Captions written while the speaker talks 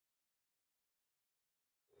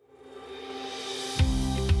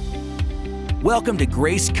Welcome to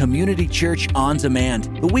Grace Community Church On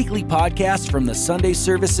Demand, the weekly podcast from the Sunday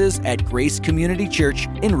services at Grace Community Church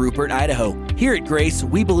in Rupert, Idaho. Here at Grace,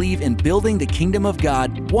 we believe in building the kingdom of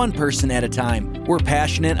God one person at a time. We're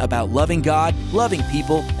passionate about loving God, loving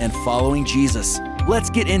people, and following Jesus.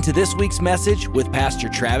 Let's get into this week's message with Pastor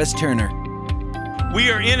Travis Turner.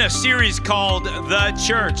 We are in a series called The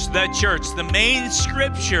Church. The main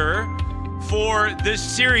scripture for this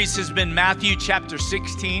series has been Matthew chapter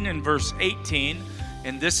 16 and verse 18.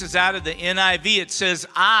 And this is out of the NIV. It says,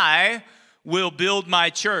 I will build my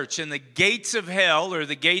church, and the gates of hell or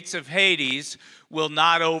the gates of Hades will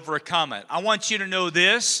not overcome it. I want you to know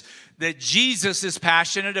this, that Jesus is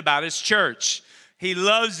passionate about his church. He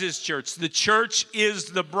loves his church. The church is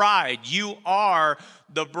the bride. You are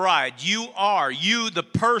the bride. You, the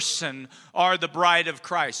person, are the bride of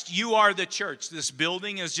Christ. You are the church. This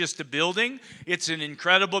building is just a building. It's an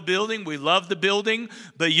incredible building. We love the building,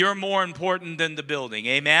 but you're more important than the building.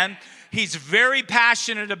 Amen? He's very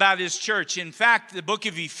passionate about his church. In fact, the book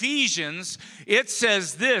of Ephesians, it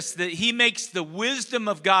says this, that he makes the wisdom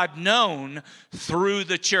of God known through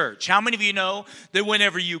the church. How many of you know that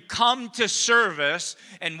whenever you come to service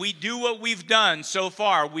and we do what we've done so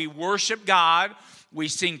far, we worship God, we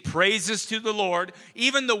sing praises to the Lord,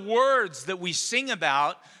 even the words that we sing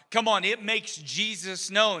about, come on, it makes Jesus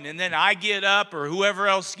known. And then I get up, or whoever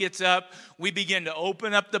else gets up, we begin to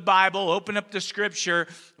open up the Bible, open up the scripture.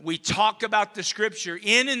 We talk about the scripture.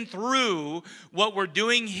 In and through what we're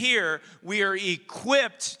doing here, we are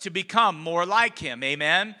equipped to become more like him.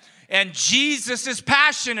 Amen? And Jesus is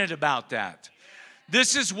passionate about that.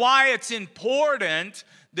 This is why it's important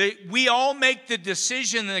that we all make the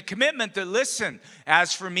decision and the commitment that, listen,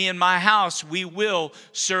 as for me and my house, we will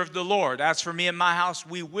serve the Lord. As for me and my house,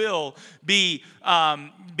 we will be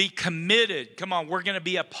committed. Come on, we're going to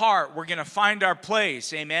be a part. We're going to find our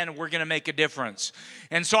place, amen, and we're going to make a difference.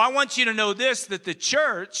 And so I want you to know this, that the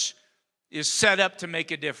church is set up to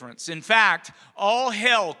make a difference. In fact, all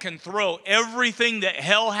hell can throw everything that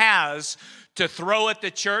hell has to throw at the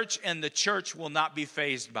church, and the church will not be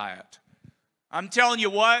fazed by it. I'm telling you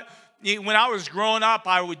what, when I was growing up,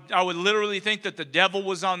 I would literally think that the devil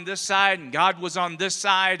was on this side and God was on this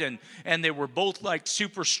side, and they were both like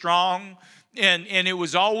super strong. And it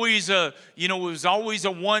was always a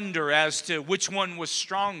wonder as to which one was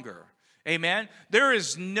stronger. Amen. There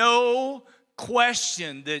is no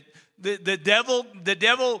question that the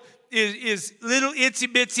devil is little itsy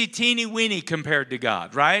bitsy teeny weeny compared to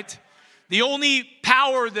God, right? The only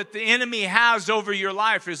power that the enemy has over your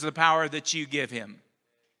life is the power that you give him,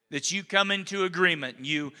 that you come into agreement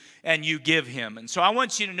and you give him. And so I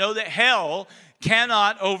want you to know that hell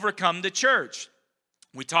cannot overcome the church.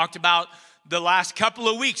 We talked about the last couple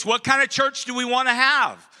of weeks. What kind of church do we want to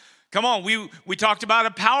have? Come on, we talked about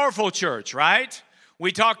a powerful church, right?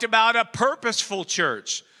 We talked about a purposeful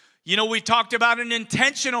church. You know, we talked about an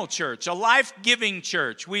intentional church, a life-giving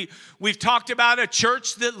church. We've talked about a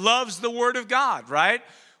church that loves the Word of God, right?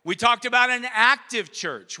 We talked about an active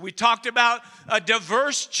church. We talked about a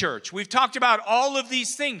diverse church. We've talked about all of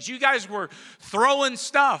these things. You guys were throwing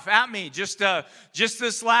stuff at me just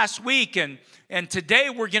this last week. And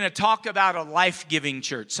today we're going to talk about a life-giving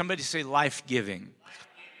church. Somebody say life-giving.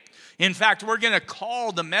 In fact, we're going to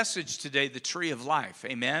call the message today the Tree of Life.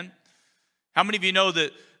 Amen? How many of you know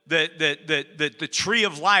that the tree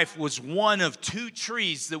of life was one of two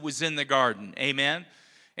trees that was in the garden? Amen?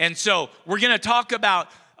 And so we're going to talk about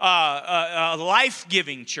a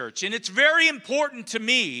life-giving church. And it's very important to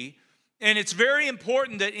me, and it's very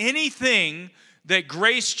important that anything that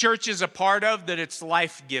Grace Church is a part of, that it's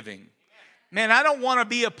life-giving. Man, I don't want to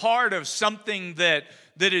be a part of something that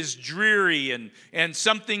is dreary and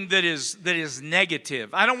something that is negative.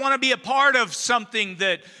 I don't want to be a part of something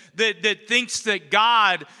that thinks that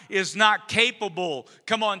God is not capable,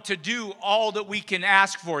 come on, to do all that we can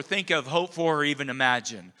ask for, think of, hope for, or even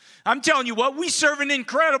imagine. I'm telling you what, we serve an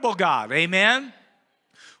incredible God, amen?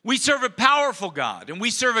 We serve a powerful God, and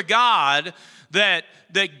we serve a God that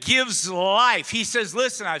gives life. He says,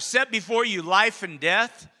 listen, I've set before you life and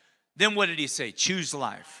death. Then what did he say? Choose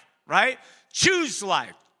life, right? Choose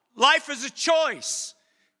life. Life is a choice.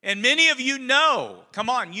 And many of you know, come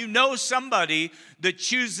on, you know somebody that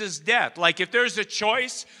chooses death. Like if there's a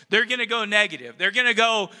choice, they're going to go negative. They're going to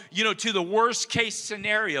go, to the worst case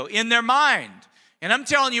scenario in their mind. And I'm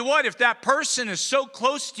telling you what, if that person is so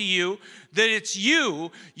close to you that it's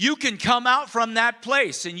you can come out from that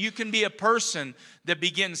place and you can be a person that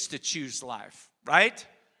begins to choose life, right?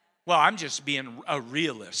 Well, I'm just being a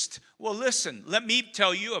realist. Well, listen, let me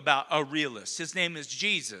tell you about a realist. His name is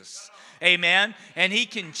Jesus. Amen. And he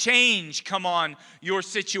can change, come on, your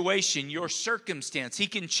situation, your circumstance. He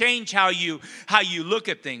can change how you look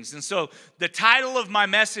at things. And so the title of my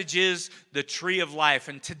message is The Tree of Life.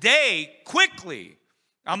 And today, quickly,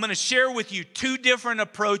 I'm going to share with you two different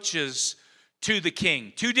approaches to the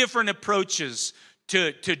King, two different approaches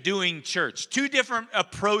to doing church, two different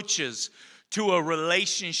approaches to a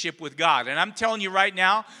relationship with God. And I'm telling you right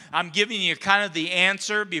now, I'm giving you kind of the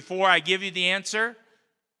answer before I give you the answer,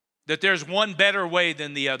 that there's one better way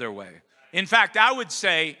than the other way. In fact, I would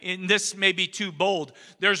say, and this may be too bold,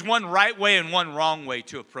 there's one right way and one wrong way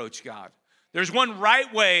to approach God. There's one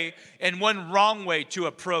right way and one wrong way to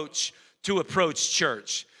approach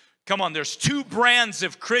church. Come on, there's two brands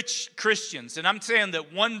of Christians, and I'm saying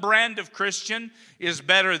that one brand of Christian is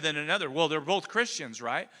better than another. Well, they're both Christians,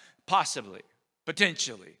 right? Possibly,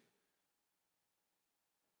 potentially.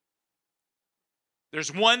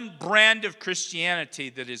 There's one brand of Christianity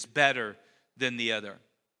that is better than the other.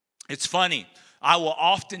 It's funny. I will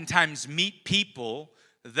oftentimes meet people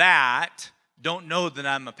that don't know that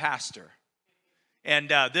I'm a pastor. And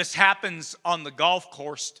this happens on the golf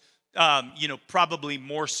course, probably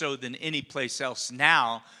more so than any place else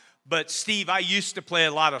now. But Steve, I used to play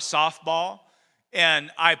a lot of softball.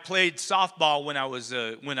 And I played softball when I was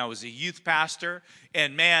a youth pastor.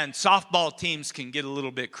 And man, softball teams can get a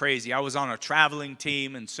little bit crazy. I was on a traveling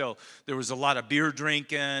team, and so there was a lot of beer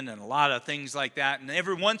drinking and a lot of things like that. And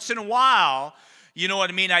every once in a while, you know what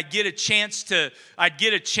I mean, I'd get a chance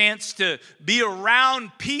to be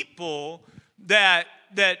around people that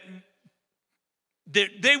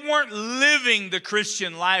they weren't living the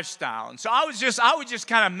Christian lifestyle. And so I would just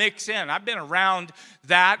kind of mix in. I've been around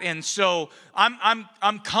that, and so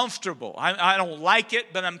I'm comfortable. I don't like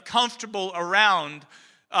it, but I'm comfortable around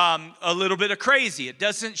a little bit of crazy. It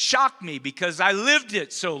doesn't shock me because I lived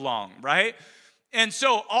it so long, right? And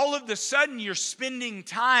so all of a sudden you're spending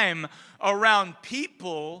time around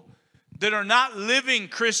people that are not living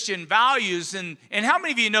Christian values. And how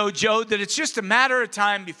many of you know, Joe, that it's just a matter of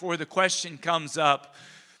time before the question comes up,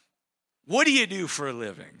 what do you do for a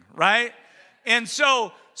living, right? And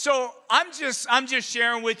so I'm just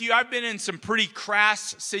sharing with you, I've been in some pretty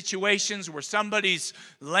crass situations where somebody's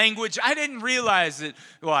language, I didn't realize it,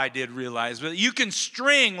 well, I did realize, but you can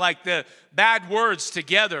string like the bad words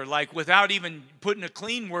together, like without even putting a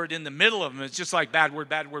clean word in the middle of them. It's just like bad word,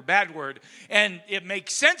 bad word, bad word. And it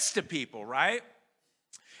makes sense to people, right?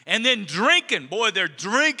 And then drinking, boy, they're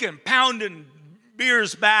drinking, pounding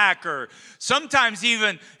beers back, or sometimes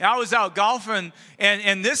even, I was out golfing,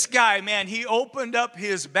 and this guy, man, he opened up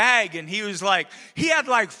his bag, and he was like, he had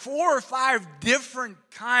like 4 or 5 different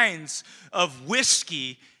kinds of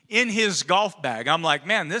whiskey in his golf bag. I'm like,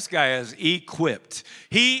 man, this guy is equipped.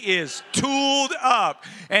 He is tooled up.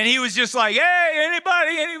 And he was just like, hey,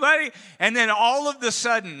 anybody? And then all of a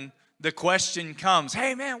sudden, the question comes,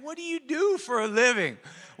 hey, man, what do you do for a living?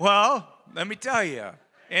 Well, let me tell you.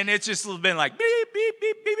 And it's just been like beep, beep,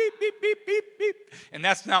 beep, beep, beep, beep, beep, beep, beep. And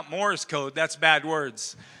that's not Morse code, that's bad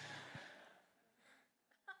words.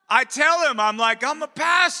 I tell him, I'm like, I'm a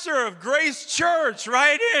pastor of Grace Church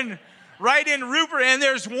right in Rupert. And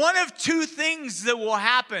there's one of two things that will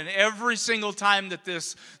happen every single time that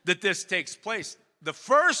this takes place. The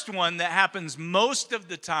first one that happens most of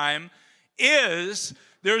the time is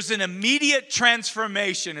there's an immediate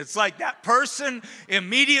transformation. It's like that person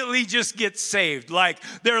immediately just gets saved. Like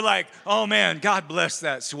they're like, oh man, God bless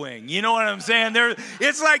that swing. You know what I'm saying?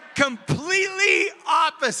 It's like completely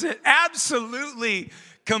opposite. Absolutely,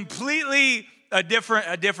 completely a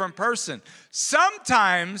different person.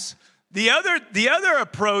 Sometimes the other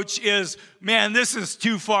approach is, man, this is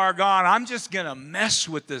too far gone. I'm just going to mess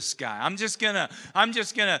with this guy. I'm just going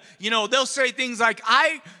to, they'll say things like,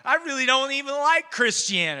 I really don't even like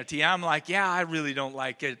Christianity. I'm like, yeah, I really don't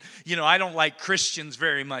like it. I don't like Christians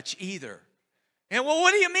very much either. And well,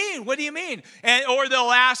 what do you mean? What do you mean? Or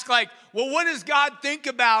they'll ask like, well, what does God think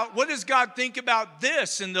about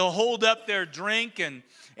this? And they'll hold up their drink and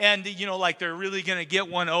like they're really going to get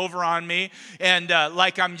one over on me. And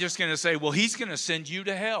like I'm just going to say, well, he's going to send you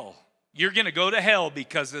to hell. You're going to go to hell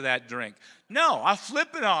because of that drink. No, I'll flip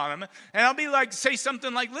it on him. And I'll be like, say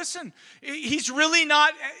something like, listen, he's really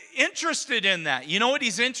not interested in that. You know what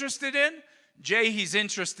he's interested in? Jay, he's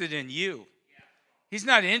interested in you. He's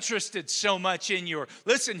not interested so much in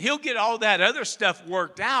listen, he'll get all that other stuff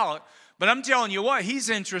worked out. But I'm telling you what, he's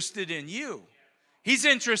interested in you. He's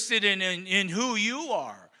interested in who you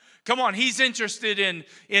are. Come on, he's interested in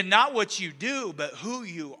not what you do, but who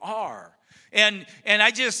you are. And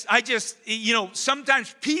I just,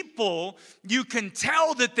 sometimes people, you can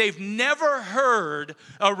tell that they've never heard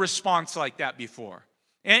a response like that before.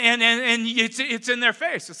 And it's in their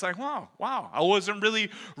face. It's like, wow, I wasn't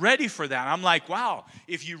really ready for that. I'm like, wow,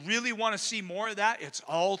 if you really want to see more of that, it's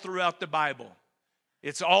all throughout the Bible.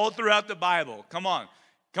 It's all throughout the Bible. Come on.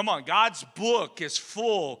 God's book is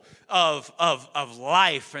full of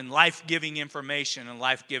life and life-giving information and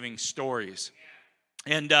life-giving stories.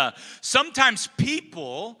 And sometimes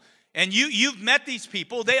people, and you've met these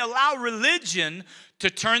people, they allow religion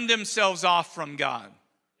to turn themselves off from God.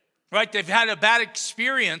 Right? They've had a bad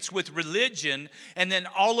experience with religion, and then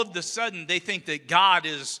all of a sudden they think that God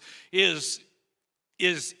is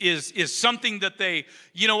something that they,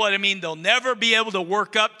 you know what I mean, they'll never be able to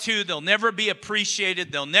work up to, they'll never be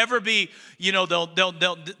appreciated, they'll never be,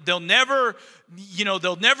 they'll never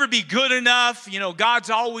be good enough. God's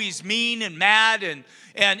always mean and mad,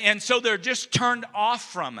 and so they're just turned off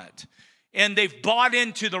from it. And they've bought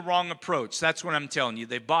into the wrong approach. That's what I'm telling you.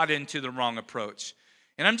 They bought into the wrong approach.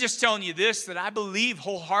 And I'm just telling you this, that I believe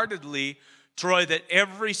wholeheartedly, Troy, that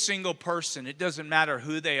every single person, it doesn't matter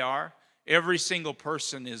who they are, every single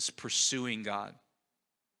person is pursuing God.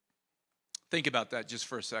 Think about that just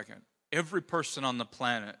for a second. Every person on the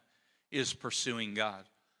planet is pursuing God.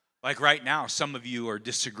 Like right now, some of you are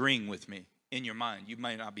disagreeing with me in your mind. You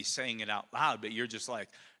might not be saying it out loud, but you're just like,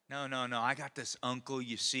 no, I got this uncle,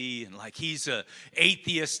 you see, and like he's an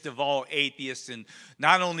atheist of all atheists, and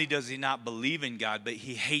not only does he not believe in God, but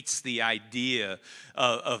he hates the idea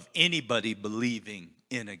of anybody believing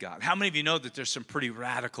in a God. How many of you know that there's some pretty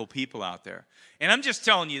radical people out there? And I'm just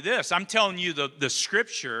telling you this. I'm telling you the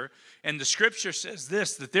Scripture, and the Scripture says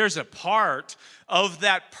this, that there's a part of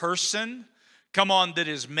that person, that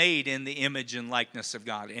is made in the image and likeness of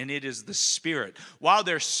God, and it is the Spirit. While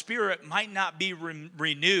their spirit might not be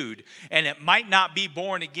renewed, and it might not be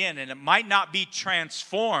born again, and it might not be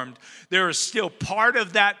transformed, there is still part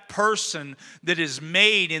of that person that is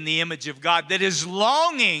made in the image of God, that is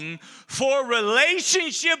longing for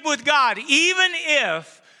relationship with God, even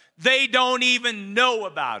if they don't even know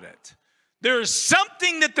about it. There is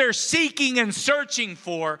something that they're seeking and searching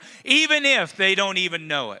for, even if they don't even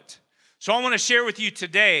know it. So I want to share with you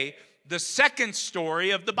today the second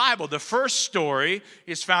story of the Bible. The first story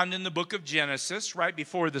is found in the book of Genesis, right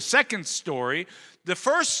before the second story. The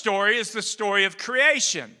first story is the story of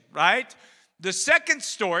creation, right? The second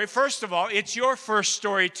story, first of all, it's your first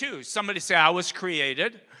story too. Somebody say, I was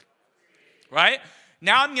created, right?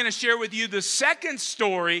 Now I'm going to share with you the second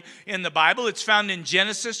story in the Bible. It's found in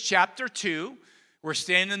Genesis chapter 2. We're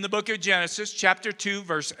staying in the book of Genesis, chapter 2,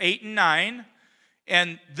 verse 8 and 9.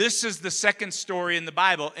 And this is the second story in the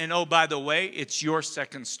Bible. And oh, by the way, it's your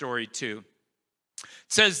second story too. It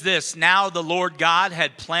says this, now the Lord God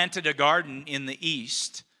had planted a garden in the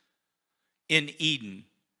east, in Eden.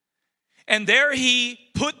 And there he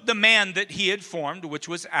put the man that he had formed, which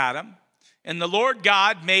was Adam. And the Lord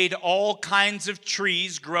God made all kinds of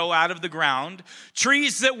trees grow out of the ground,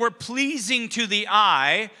 trees that were pleasing to the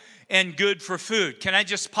eye and good for food. Can I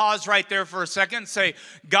just pause right there for a second and say,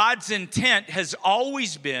 God's intent has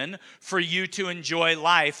always been for you to enjoy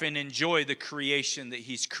life and enjoy the creation that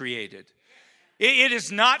he's created. It is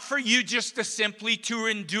not for you just to simply to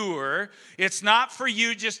endure. It's not for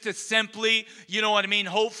you just to simply,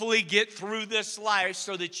 hopefully get through this life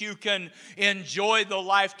so that you can enjoy the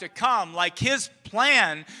life to come. Like his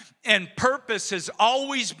plan and purpose has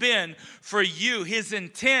always been for you. His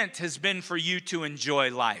intent has been for you to enjoy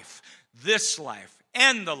life, this life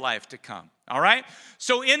and the life to come. All right?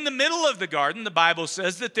 So in the middle of the garden, the Bible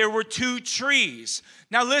says that there were two trees.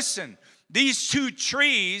 Now listen, these two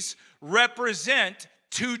trees represent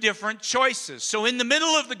two different choices. So in the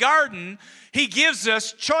middle of the garden, he gives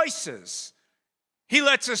us choices. He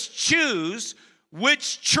lets us choose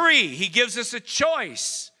which tree. He gives us a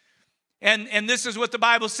choice. And this is what the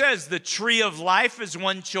Bible says. The tree of life is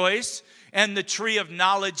one choice, and the tree of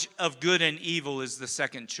knowledge of good and evil is the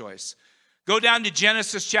second choice. Go down to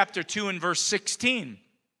Genesis chapter 2 and verse 16.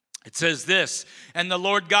 It says this, and the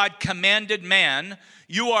Lord God commanded man,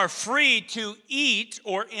 you are free to eat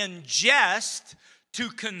or ingest, to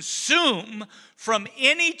consume from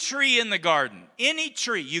any tree in the garden. Any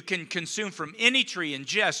tree you can consume from any tree,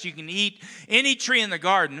 ingest. You can eat any tree in the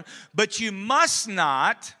garden, but you must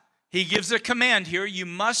not, he gives a command here, you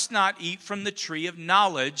must not eat from the tree of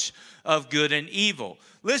knowledge of good and evil.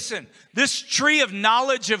 Listen, this tree of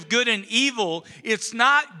knowledge of good and evil, it's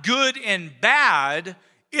not good and bad,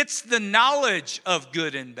 it's the knowledge of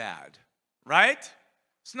good and bad, right?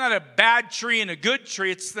 It's not a bad tree and a good tree.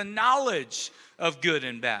 It's the knowledge of good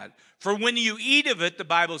and bad. For when you eat of it, the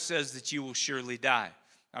Bible says that you will surely die.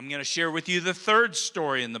 I'm going to share with you the third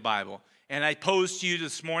story in the Bible. And I pose to you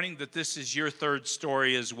this morning that this is your third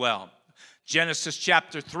story as well. Genesis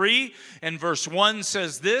chapter 3 and verse 1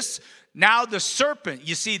 says this. Now the serpent,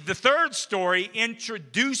 you see, the third story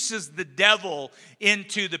introduces the devil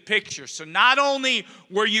into the picture. So not only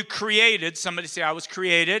were you created, somebody say, I was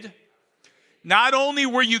created. Not only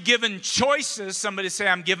were you given choices, somebody say,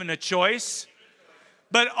 I'm given a choice.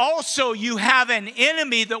 But also you have an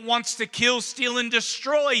enemy that wants to kill, steal, and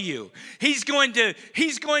destroy you. He's going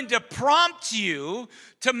to prompt you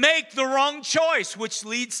to make the wrong choice, which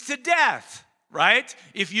leads to death, right?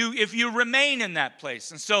 If you remain in that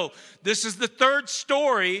place. And so this is the third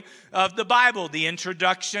story of the Bible, the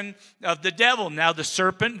introduction of the devil. Now the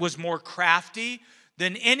serpent was more crafty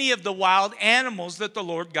than any of the wild animals that the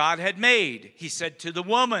Lord God had made. He said to the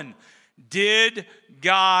woman, did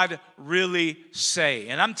God really say?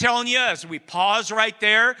 And I'm telling you, as we pause right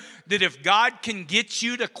there, that if God can get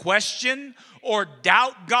you to question or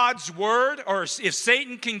doubt God's word, or if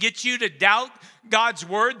Satan can get you to doubt God's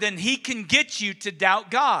word, then he can get you to doubt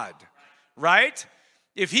God, right?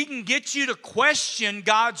 If he can get you to question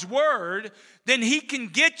God's word, then he can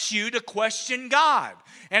get you to question God.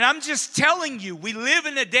 And I'm just telling you, we live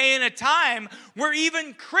in a day and a time where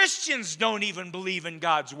even Christians don't even believe in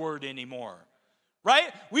God's word anymore.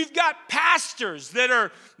 Right? We've got pastors that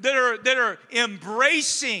are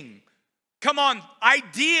embracing,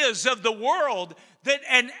 ideas of the world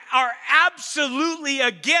and are absolutely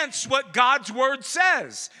against what God's word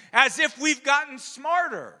says, as if we've gotten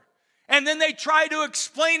smarter. And then they try to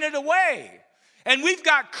explain it away. And we've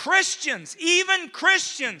got Christians, even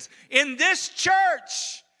Christians in this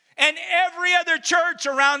church and every other church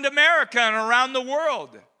around America and around the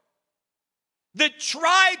world that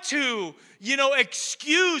try to,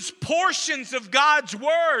 excuse portions of God's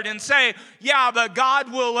word and say, yeah, but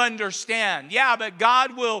God will understand. Yeah, but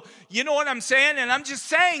God will, you know what I'm saying? And I'm just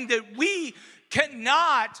saying that we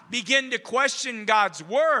cannot begin to question God's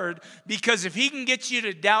word, because if he can get you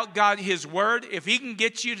to doubt his word, if he can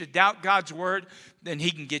get you to doubt God's word, then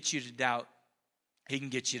he can get you to doubt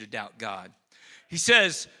God. He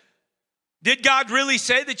says, did God really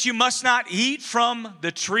say that you must not eat from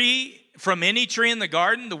any tree in the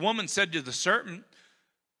garden? The woman said to the serpent,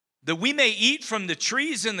 that we may eat from the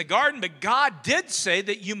trees in the garden, but God did say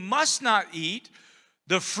that you must not eat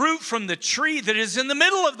the fruit from the tree that is in the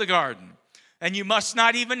middle of the garden. And you must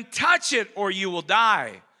not even touch it, or you will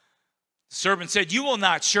die. The serpent said, you will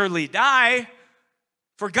not surely die,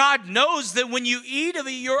 for God knows that when you eat of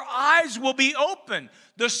it, your eyes will be open.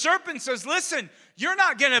 The serpent says, listen, you're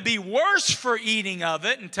not going to be worse for eating of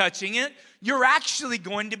it and touching it. You're actually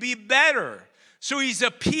going to be better. So he's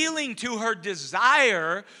appealing to her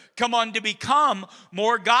desire, to become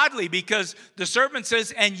more godly, because the serpent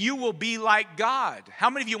says, and you will be like God.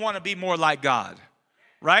 How many of you want to be more like God?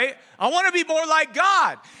 Right? I want to be more like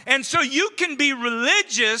God. And so you can be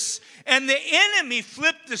religious and the enemy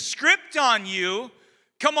flip the script on you,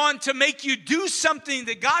 to make you do something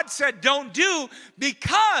that God said don't do,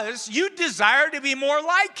 because you desire to be more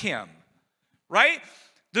like him. Right?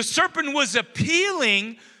 The serpent was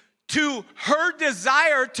appealing to her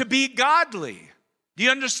desire to be godly. Do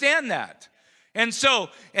you understand that? And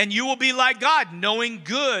you will be like God, knowing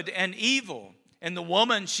good and evil. And the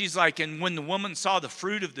woman, she's like, and when the woman saw the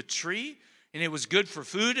fruit of the tree, and it was good for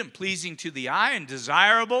food and pleasing to the eye and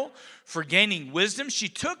desirable for gaining wisdom, she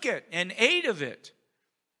took it and ate of it.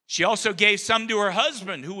 She also gave some to her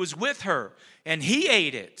husband who was with her, and he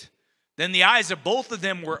ate it. Then the eyes of both of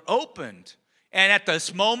them were opened. And at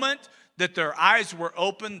this moment that their eyes were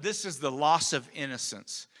opened, this is the loss of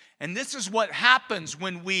innocence. And this is what happens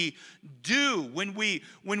when we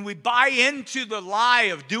buy into the lie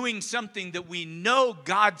of doing something that we know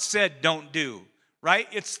God said don't do, right?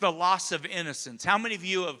 It's the loss of innocence. How many of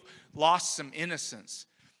you have lost some innocence?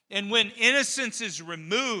 And when innocence is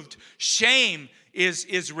removed, shame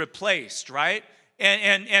is replaced, right?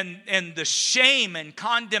 And the shame and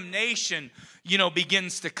condemnation,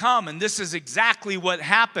 begins to come. And this is exactly what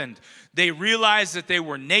happened. They realized that they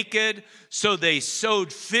were naked, so they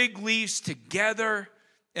sewed fig leaves together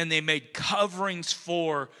and they made coverings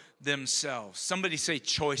for themselves. Somebody say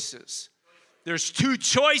choices. There's two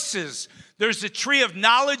choices. There's the tree of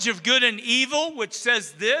knowledge of good and evil, which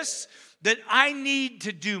says this, that I need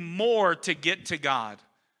to do more to get to God.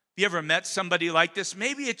 Have you ever met somebody like this?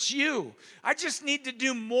 Maybe it's you. I just need to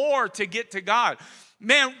do more to get to God.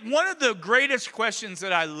 Man, one of the greatest questions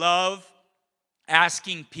that I love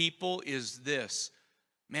asking people is this.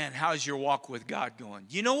 Man, how's your walk with God going?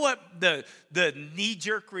 You know what the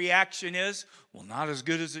knee-jerk reaction is? Well, not as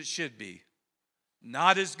good as it should be.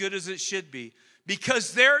 Not as good as it should be.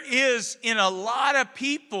 Because there is in a lot of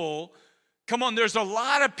people, there's a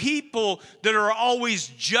lot of people that are always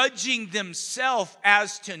judging themselves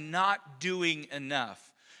as to not doing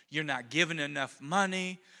enough. You're not giving enough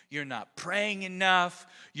money. You're not praying enough.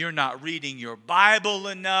 You're not reading your Bible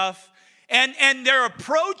enough. And their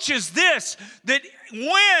approach is this, that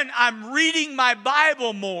when I'm reading my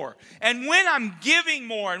Bible more, and when I'm giving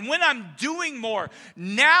more, and when I'm doing more,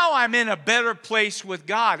 now I'm in a better place with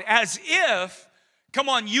God. As if,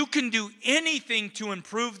 you can do anything to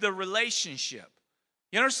improve the relationship.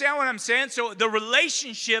 You understand what I'm saying? So the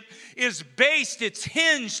relationship is it's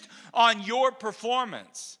hinged on your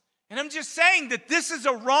performance. And I'm just saying that this is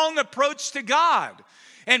a wrong approach to God.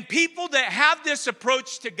 And people that have this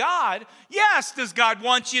approach to God, yes, does God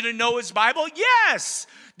want you to know His Bible? Yes.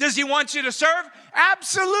 Does He want you to serve?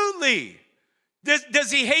 Absolutely.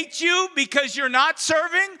 Does He hate you because you're not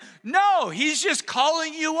serving? No, He's just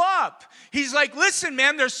calling you up. He's like, listen,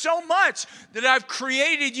 man, there's so much that I've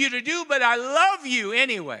created you to do, but I love you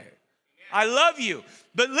anyway. I love you.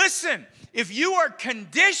 But listen, if you are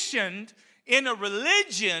conditioned in a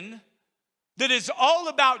religion that is all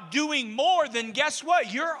about doing more, then guess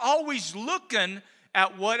what? You're always looking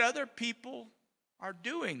at what other people are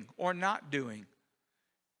doing or not doing.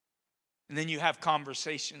 And then you have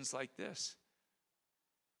conversations like this.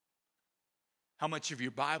 How much of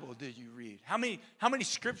your Bible did you read? How many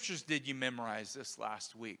scriptures did you memorize this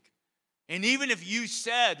last week? And even if you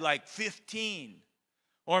said like 15,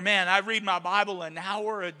 or man, I read my Bible an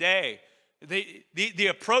hour a day, the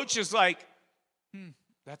approach is like,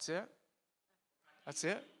 that's it? That's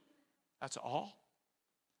it? That's all?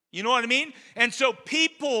 You know what I mean? And so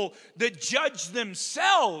people that judge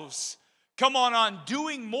themselves, on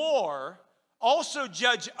doing more, also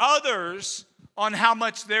judge others on how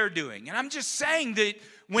much they're doing. And I'm just saying that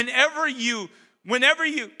whenever you,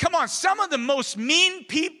 some of the most mean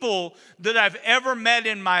people that I've ever met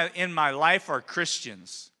in my life are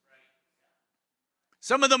Christians.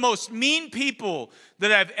 Some of the most mean people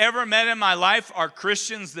that I've ever met in my life are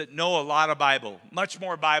Christians that know a lot of Bible, much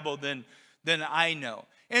more Bible than I know.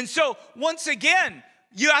 And so, once again,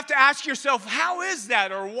 you have to ask yourself, how is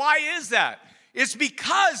that, or why is that? It's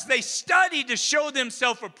because they study to show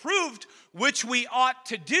themselves approved, which we ought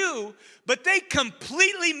to do, but they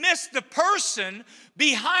completely miss the person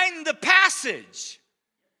behind the passage.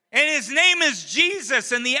 And His name is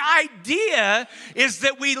Jesus. And the idea is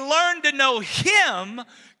that we learn to know Him,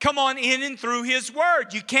 in and through His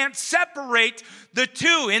Word. You can't separate the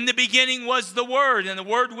two. In the beginning was the Word, and the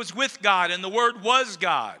Word was with God, and the Word was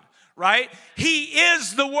God, right? He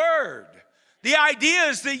is the Word. The idea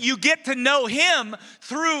is that you get to know Him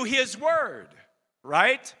through His Word,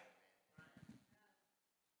 right?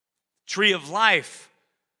 Tree of life,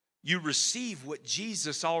 you receive what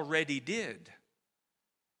Jesus already did.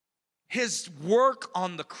 His work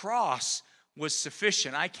on the cross was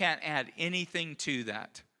sufficient. I can't add anything to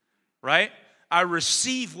that, right? I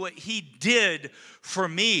receive what He did for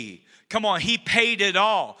me. He paid it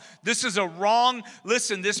all. This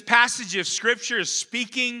passage of Scripture is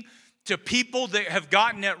speaking to people that have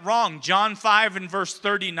gotten it wrong. John 5 and verse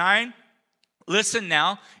 39. Listen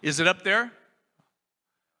now. Is it up there?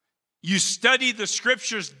 You study the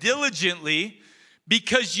Scriptures diligently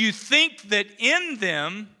because you think that in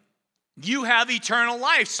them you have eternal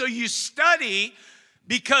life. So you study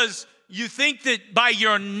because you think that by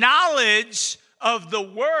your knowledge of the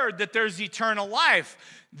Word that there's eternal life.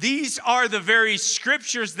 These are the very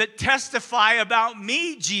Scriptures that testify about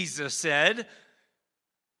me, Jesus said.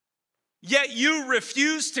 Yet you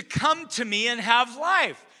refuse to come to me and have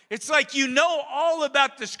life. It's like you know all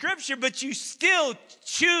about the Scripture, but you still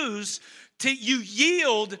choose to,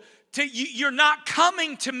 yield to, you're not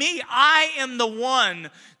coming to me. I am the one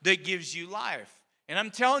that gives you life. And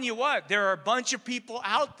I'm telling you what, there are a bunch of people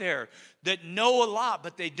out there that know a lot,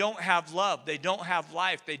 but they don't have love. They don't have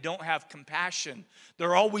life. They don't have compassion.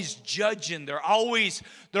 They're always judging. They're always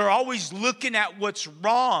looking at what's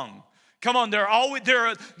wrong.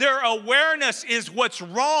 Their awareness is what's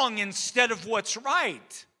wrong instead of what's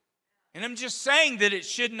right. And I'm just saying that it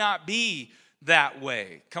should not be that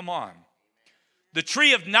way. The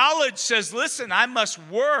tree of knowledge says, listen, I must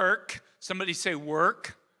work. Somebody say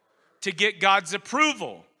work. To get God's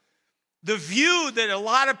approval. The view that a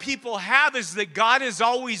lot of people have is that God is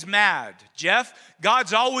always mad. Jeff,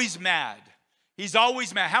 God's always mad. He's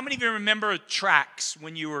always mad. How many of you remember tracks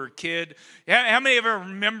when you were a kid? How many of you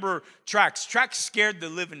remember tracks? Tracks scared the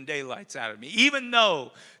living daylights out of me, even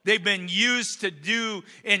though they've been used to do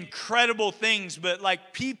incredible things. But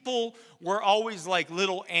like, people were always like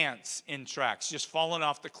little ants in tracks, just falling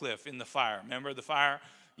off the cliff in the fire. Remember the fire?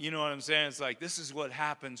 You know what I'm saying? It's like, this is what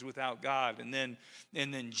happens without God. And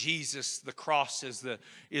then Jesus, the cross is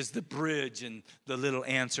the bridge, and the little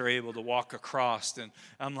ants are able to walk across. And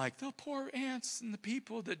I'm like, the poor ants and the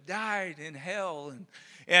people that died in hell.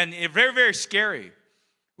 And it's very, very scary.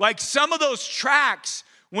 Like, some of those tracks,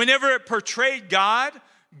 whenever it portrayed God,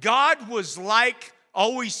 God was like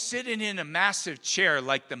always sitting in a massive chair,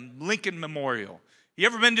 like the Lincoln Memorial. You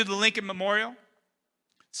ever been to the Lincoln Memorial?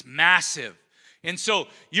 It's massive. And so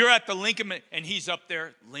you're at the Lincoln, and he's up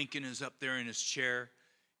there. Lincoln is up there in his chair.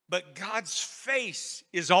 But God's face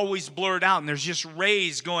is always blurred out, and there's just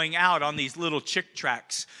rays going out on these little chick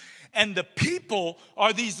tracks. And the people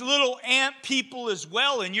are these little ant people as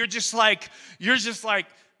well. And you're just like,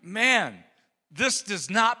 man, this does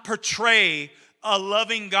not portray a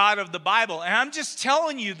loving God of the Bible. And I'm just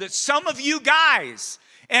telling you that some of you guys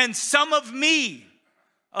and some of me,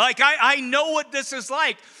 like, I know what this is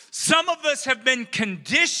like. Some of us have been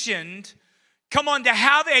conditioned, to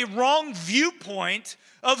have a wrong viewpoint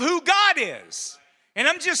of who God is. And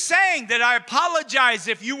I'm just saying that I apologize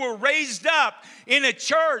if you were raised up in a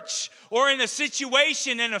church or in a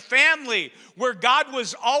situation in a family where God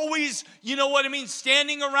was always,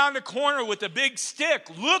 standing around a corner with a big stick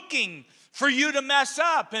looking for you to mess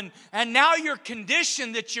up. And now you're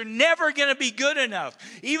conditioned that you're never going to be good enough.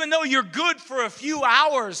 Even though you're good for a few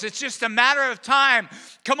hours, it's just a matter of time,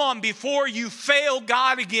 before you fail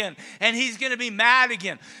God again. And he's going to be mad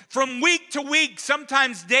again. From week to week,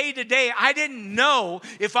 sometimes day to day, I didn't know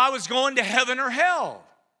if I was going to heaven or hell.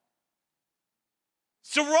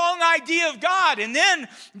 It's the wrong idea of God. And then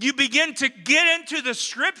you begin to get into the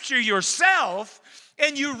scripture yourself,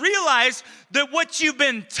 and you realize that what you've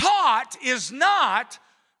been taught is not,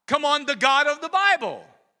 the God of the Bible.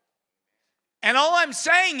 And all I'm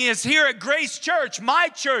saying is, here at Grace Church, my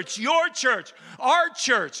church, your church, our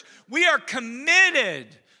church, we are committed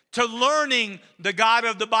to learning the God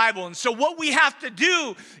of the Bible. And so what we have to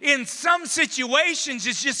do in some situations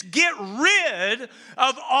is just get rid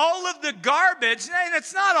of all of the garbage. And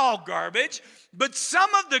it's not all garbage, but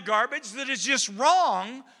some of the garbage that is just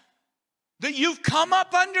wrong that you've come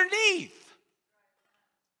up underneath.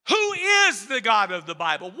 Who is the God of the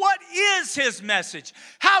Bible? What is his message?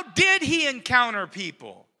 How did he encounter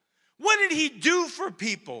people? What did he do for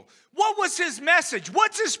people? What was his message?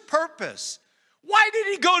 What's his purpose? Why did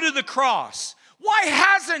he go to the cross? Why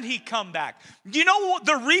hasn't he come back? Do you know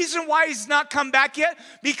the reason why he's not come back yet?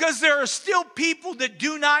 Because there are still people that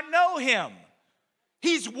do not know him.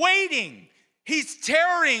 He's waiting. He's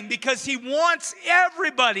tarrying because he wants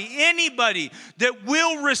everybody, anybody that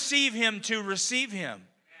will receive him to receive him.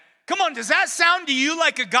 Come on, does that sound to you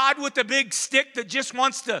like a God with a big stick that just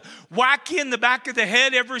wants to whack you in the back of the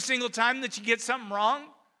head every single time that you get something wrong?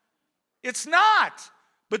 It's not.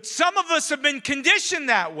 But some of us have been conditioned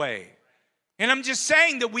that way. And I'm just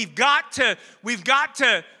saying that we've got to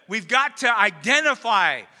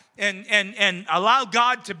identify and allow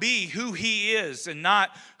God to be who he is and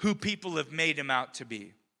not who people have made him out to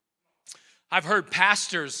be. I've heard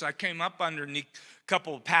pastors, I came up underneath a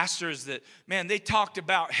couple of pastors that, man, they talked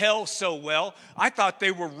about hell so well, I thought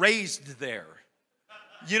they were raised there.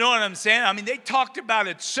 You know what I'm saying? I mean, they talked about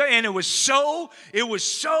it so, and it was so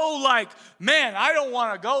like, man, I don't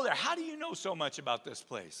want to go there. How do you know so much about this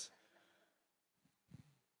place?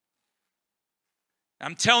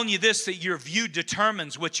 I'm telling you this, that your view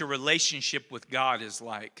determines what your relationship with God is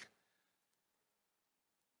like.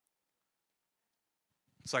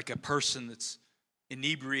 It's like a person that's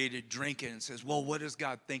inebriated drinking and says, well, what does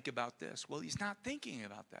God think about this? Well, he's not thinking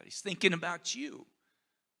about that. He's thinking about you.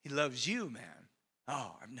 He loves you, man.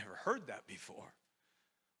 Oh, I've never heard that before.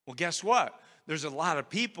 Well, guess what? There's a lot of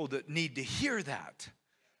people that need to hear that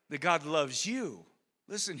God loves you.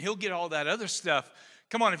 Listen, he'll get all that other stuff.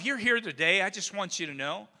 Come on, if you're here today, I just want you to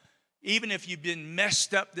know, even if you've been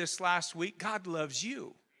messed up this last week, God loves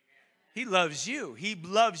you. He loves you. He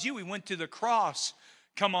loves you. He went to the cross,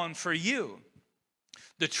 for you.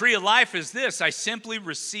 The tree of life is this: I simply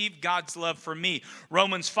received God's love for me.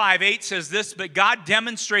 Romans 5:8 says this, but God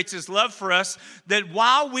demonstrates his love for us, that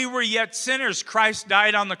while we were yet sinners, Christ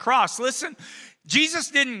died on the cross. Listen,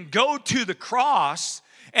 Jesus didn't go to the cross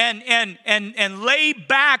and lay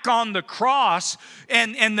back on the cross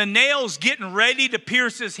and the nails getting ready to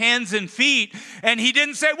pierce his hands and feet. And he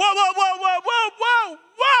didn't say, whoa.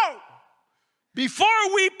 Before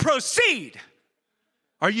we proceed,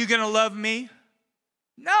 Are you going to love me?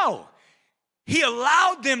 No. He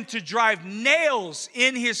allowed them to drive nails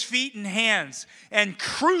in his feet and hands and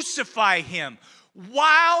crucify him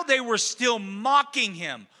while they were still mocking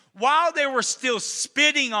him, while they were still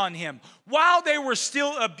spitting on him, while they were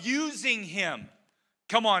still abusing him.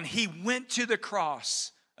 Come on, he went to the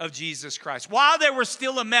cross of Jesus Christ. While they were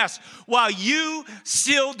still a mess, while you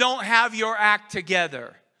still don't have your act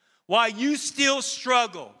together, while you still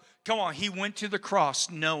struggle, come on, he went to the cross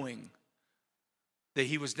knowing that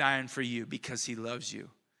he was dying for you because he loves you.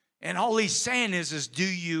 And all he's saying is do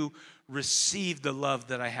you receive the love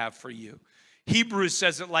that I have for you? Hebrews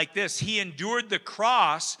says it like this: he endured the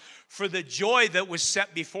cross for the joy that was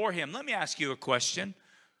set before him. Let me ask you a question.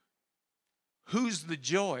 Who's the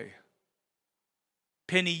joy?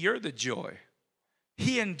 Penny, you're the joy.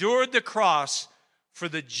 He endured the cross for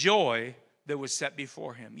the joy that was set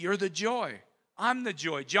before him. You're the joy. I'm the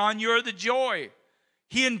joy. John, you're the joy.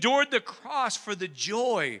 He endured the cross for the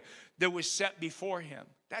joy that was set before him.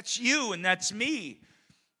 That's you and that's me.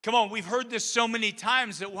 Come on, we've heard this so many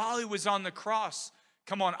times that while he was on the cross,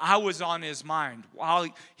 come on, I was on his mind. While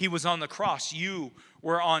he was on the cross, you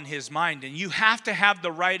were on his mind. And you have to have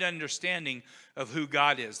the right understanding of who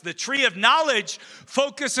God is. The tree of knowledge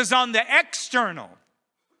focuses on the external.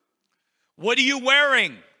 What are you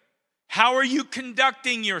wearing? How are you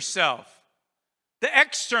conducting yourself? The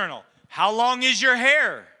external. How long is your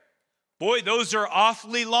hair? Boy, those are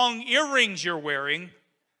awfully long earrings you're wearing.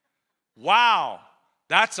 Wow,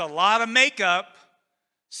 that's a lot of makeup.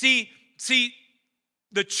 See,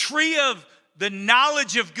 the tree of the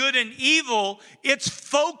knowledge of good and evil, its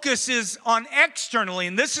focus is on externally.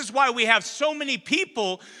 And this is why we have so many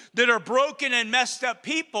people that are broken and messed up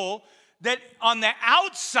people that on the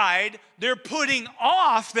outside, they're putting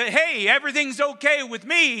off that, hey, everything's okay with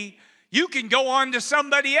me. You can go on to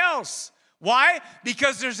somebody else. Why?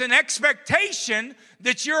 Because there's an expectation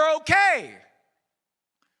that you're okay.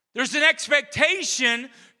 There's an expectation,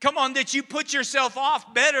 come on, that you put yourself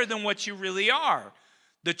off better than what you really are.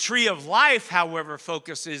 The tree of life, however,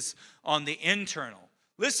 focuses on the internal.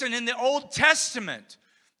 Listen, in the Old Testament,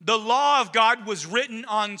 the law of God was written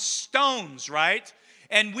on stones, right?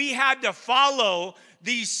 And we had to follow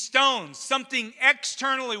these stones. Something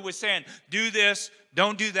externally was saying, do this,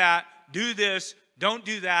 don't do that, do this, don't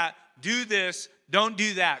do that, do this, don't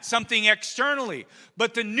do that. Something externally.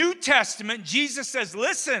 But the New Testament, Jesus says,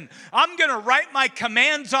 listen, I'm going to write my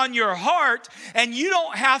commands on your heart, and you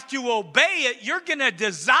don't have to obey it. You're going to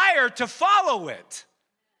desire to follow it.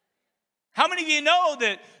 How many of you know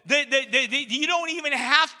that you don't even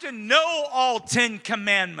have to know all 10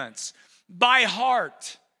 commandments by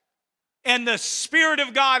heart? And the Spirit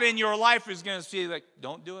of God in your life is going to say, like,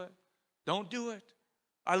 don't do it. Don't do it.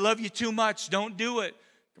 I love you too much. Don't do it.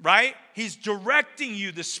 Right? He's directing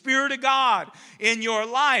you, the Spirit of God in your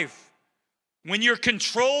life. When you're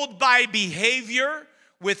controlled by behavior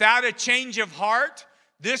without a change of heart,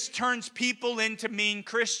 this turns people into mean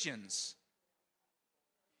Christians.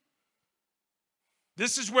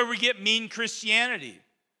 This is where we get mean Christianity.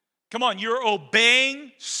 Come on, you're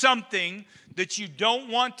obeying something that you don't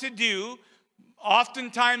want to do,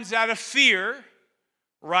 oftentimes out of fear,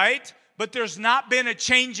 right? But there's not been a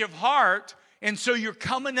change of heart. And so you're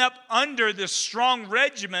coming up under this strong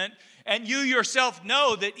regiment, and you yourself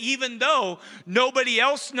know that even though nobody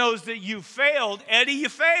else knows that you failed, Eddie, you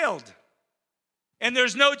failed. And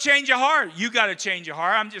there's no change of heart. You got to change your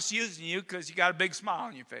heart. I'm just using you because you got a big smile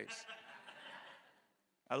on your face.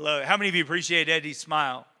 I love it. How many of you appreciate Eddie's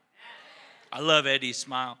smile? I love Eddie's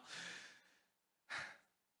smile.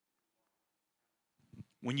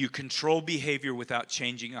 When you control behavior without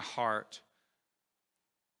changing a heart,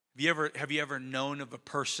 have you ever known of a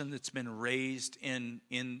person that's been raised in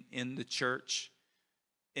the church,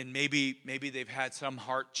 and maybe they've had some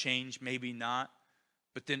heart change, maybe not,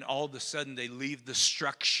 but then all of a sudden they leave the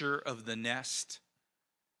structure of the nest,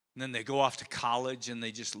 and then they go off to college and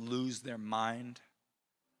they just lose their mind?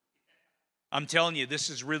 I'm telling you,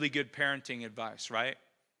 this is really good parenting advice, right?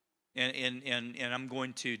 And I'm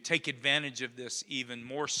going to take advantage of this even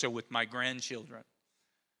more so with my grandchildren.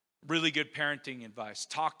 Really good parenting advice.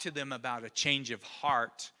 Talk to them about a change of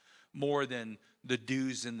heart more than the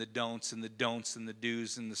do's and the don'ts and the don'ts and the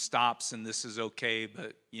do's and the stops and this is okay,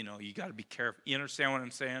 but you got to be careful. You understand what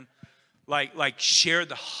I'm saying? Like share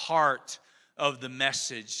the heart of the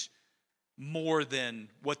message more than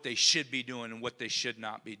what they should be doing and what they should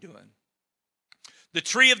not be doing. The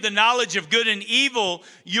tree of the knowledge of good and evil,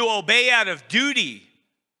 you obey out of duty.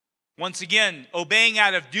 Once again, obeying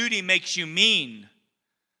out of duty makes you mean.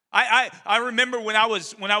 I remember when I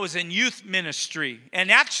was in youth ministry,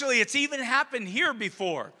 and actually it's even happened here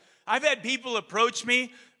before. I've had people approach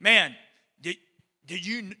me, man, did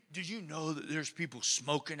you know that there's people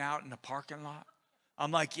smoking out in the parking lot?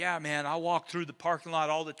 I'm like, yeah, man, I walk through the parking lot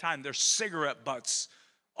all the time. There's cigarette butts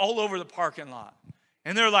all over the parking lot.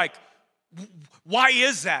 And they're like, why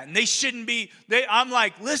is that? And they shouldn't be. I'm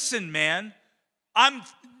like, listen, man,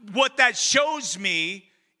 what that shows me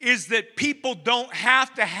is that people don't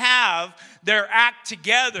have to have their act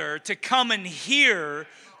together to come and hear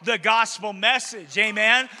the gospel message.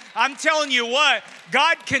 Amen. I'm telling you what,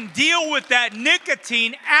 God can deal with that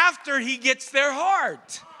nicotine after he gets their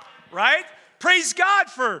heart. Right? Praise God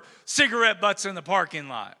for cigarette butts in the parking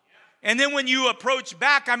lot. And then when you approach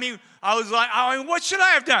back, I was like, what should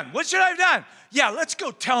I have done? What should I have done? Yeah, let's go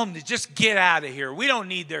tell them to just get out of here. We don't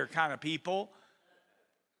need their kind of people.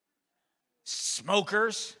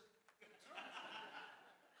 Smokers.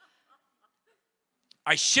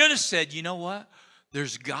 I should have said, you know what?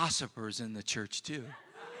 There's gossipers in the church too.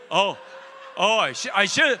 I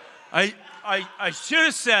should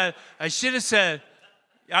have said,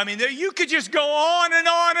 you could just go on and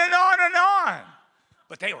on and on and on.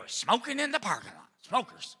 But they were smoking in the parking lot.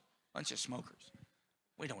 Smokers. Bunch of smokers.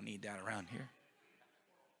 We don't need that around here.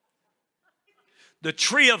 The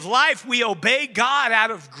tree of life, we obey God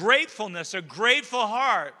out of gratefulness, a grateful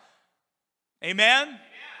heart. Amen?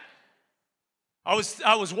 I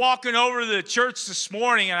was walking over to the church this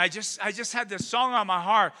morning, and I just had this song on my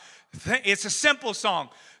heart. It's a simple song.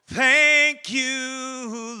 Thank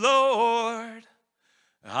you, Lord.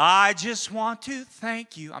 I just want to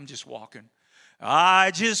thank you. I'm just walking.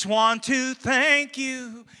 I just want to thank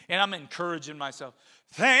you. And I'm encouraging myself.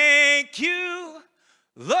 Thank you,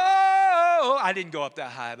 Lord. I didn't go up that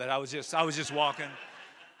high, but I was just walking.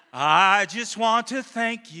 I just want to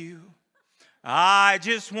thank you. I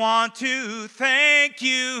just want to thank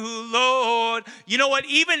you, Lord. You know what?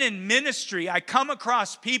 Even in ministry, I come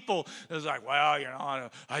across people that's like, well,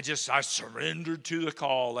 I surrendered to the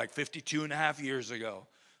call like 52 and a half years ago.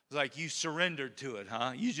 It's like, you surrendered to it,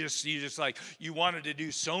 huh? You just like, you wanted to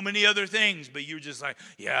do so many other things, but you were just like,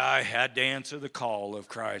 yeah, I had to answer the call of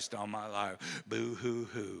Christ on my life.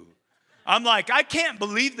 Boo-hoo-hoo. I'm like, I can't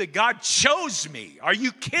believe that God chose me. Are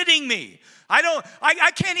you kidding me?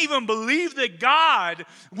 I can't even believe that God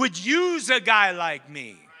would use a guy like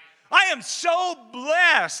me. I am so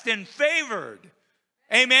blessed and favored.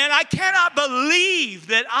 Amen. I cannot believe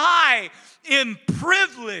that I am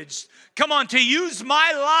privileged, to use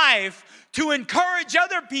my life to encourage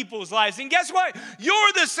other people's lives. And guess what?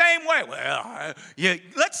 You're the same way. Well,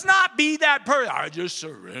 let's not be that person. I just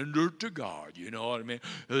surrendered to God. You know what I mean?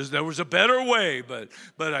 There was a better way, but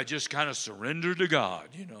I just kind of surrendered to God.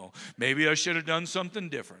 Maybe I should have done something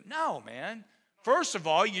different. No, man. First of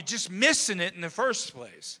all, you're just missing it in the first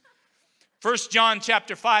place. 1 John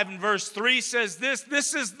chapter 5 and verse 3 says this.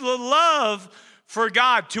 This is the love for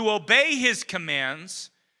God, to obey his commands,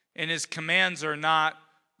 and his commands are not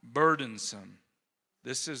burdensome.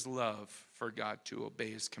 This is love for God, to obey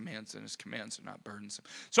his commands, and his commands are not burdensome.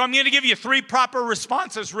 So I'm going to give you 3 proper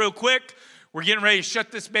responses real quick. We're getting ready to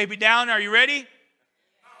shut this baby down. Are you ready?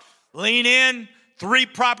 Lean in. 3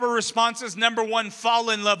 proper responses. Number 1, fall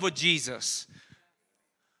in love with Jesus.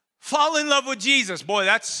 Fall in love with Jesus. Boy,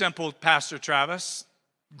 that's simple, Pastor Travis.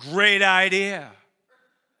 Great idea.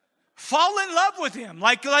 Fall in love with him.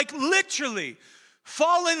 Like literally.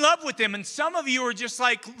 Fall in love with him. And some of you are just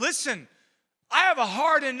like, listen, I have a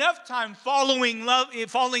hard enough time falling in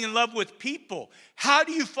love with people. How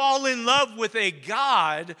do you fall in love with a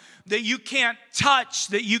God that you can't touch,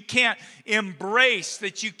 that you can't embrace,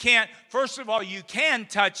 that you can't, first of all, you can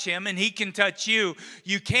touch him and he can touch you.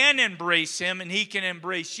 You can embrace him and he can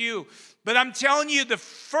embrace you. But I'm telling you, the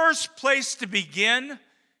first place to begin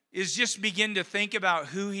is just begin to think about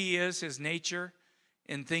who he is, his nature,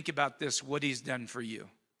 and think about this, what he's done for you.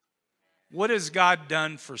 What has God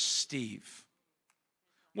done for Steve?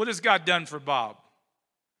 What has God done for Bob?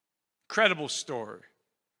 Incredible story.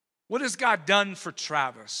 What has God done for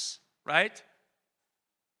Travis, right?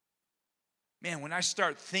 Man, when I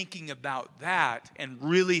start thinking about that and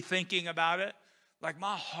really thinking about it, like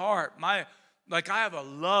my heart, I have a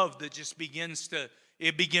love that just begins to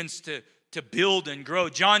build and grow.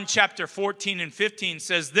 John chapter 14 and 15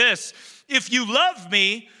 says this, if you love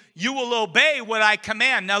me, you will obey what I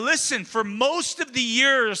command. Now listen, for most of the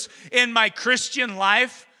years in my Christian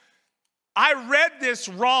life, I read this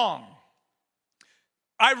wrong.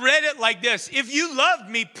 I read it like this, if you love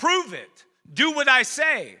me, prove it. Do what I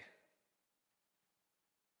say.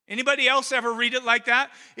 Anybody else ever read it like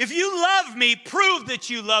that? If you love me, prove that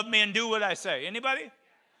you love me and do what I say. Anybody?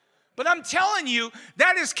 But I'm telling you,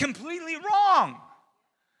 that is completely wrong.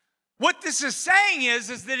 What this is saying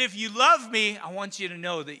is that if you love me, I want you to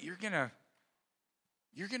know that you're gonna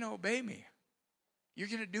obey me. You're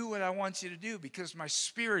gonna do what I want you to do because my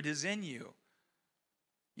Spirit is in you.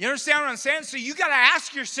 You understand what I'm saying? So you got to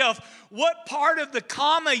ask yourself what part of the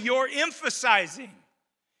comma you're emphasizing.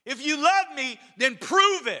 If you love me, then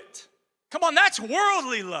prove it. Come on, that's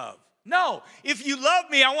worldly love. No, if you love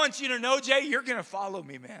me, I want you to know, Jay, you're going to follow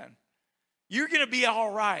me, man. You're going to be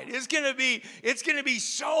all right. It's going to be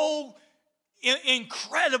so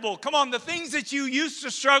incredible. Come on, the things that you used to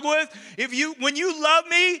struggle with, when you love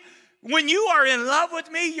me, when you are in love with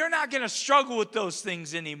me, you're not going to struggle with those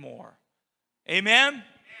things anymore. Amen?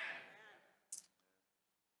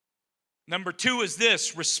 Number 2 is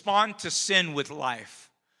this: respond to sin with life.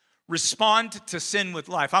 Respond to sin with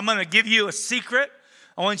life. I'm going to give you a secret.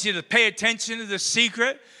 I want you to pay attention to the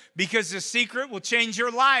secret because the secret will change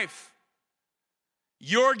your life.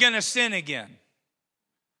 You're going to sin again.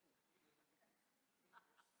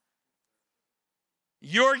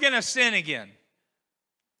 You're going to sin again.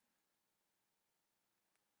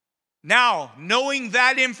 Now, knowing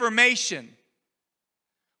that information,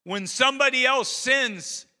 when somebody else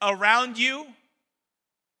sins around you,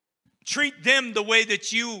 treat them the way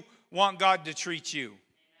that you want God to treat you.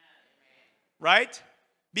 Right?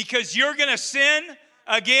 Because you're going to sin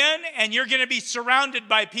again and you're going to be surrounded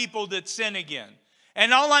by people that sin again.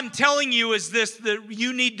 And all I'm telling you is this, that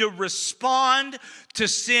you need to respond to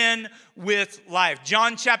sin with life.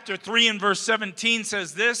 John chapter 3 and verse 17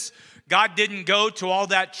 says this: God didn't go to all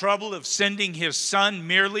that trouble of sending his son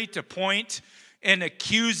merely to point an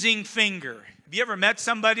accusing finger. Have you ever met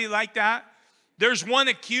somebody like that? There's one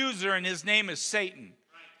accuser and his name is Satan.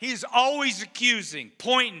 He's always accusing,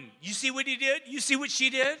 pointing. You see what he did? You see what she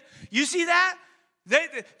did? You see that?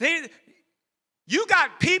 You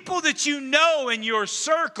got people that you know in your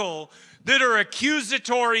circle that are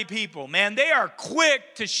accusatory people. Man, they are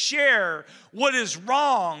quick to share what is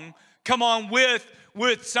wrong, come on,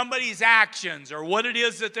 with somebody's actions or what it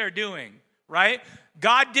is that they're doing, right?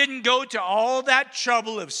 God didn't go to all that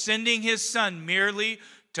trouble of sending his son merely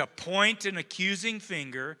to point an accusing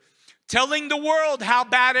finger, telling the world how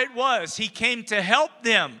bad it was. He came to help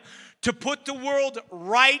them, to put the world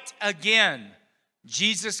right again.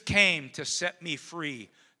 Jesus came to set me free,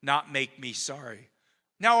 not make me sorry.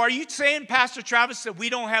 Now, are you saying, Pastor Travis, that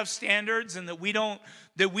we don't have standards and that we don't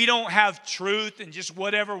have truth and just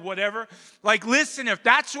whatever? Like, listen, if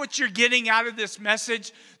that's what you're getting out of this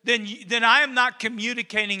message, then I am not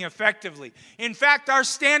communicating effectively. In fact, our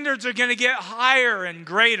standards are going to get higher and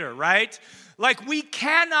greater, right? Like, we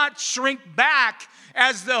cannot shrink back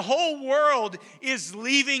as the whole world is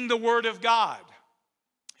leaving the Word of God.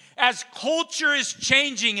 As culture is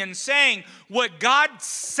changing and saying what God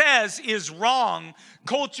says is wrong,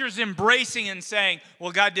 culture's embracing and saying,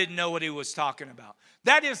 well, God didn't know what he was talking about.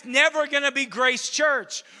 That is never going to be Grace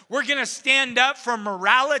Church. We're going to stand up for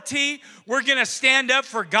morality. We're going to stand up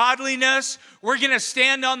for godliness. We're going to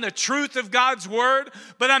stand on the truth of God's word.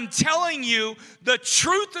 But I'm telling you, the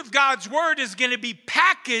truth of God's word is going to be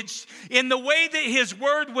packaged in the way that his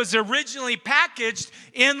word was originally packaged,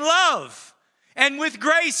 in love and with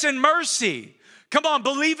grace and mercy. Come on,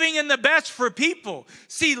 believing in the best for people.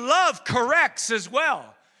 See, love corrects as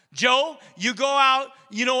well. Joe, you go out,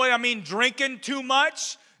 you know what I mean, drinking too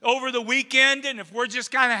much over the weekend, and if we're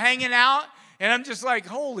just kind of hanging out, and I'm just like,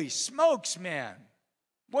 holy smokes, man,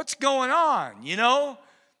 what's going on, you know?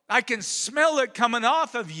 I can smell it coming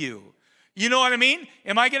off of you. You know what I mean?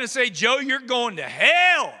 Am I going to say, Joe, you're going to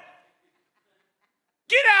hell?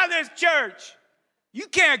 Get out of this church. You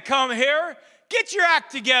can't come here. Get your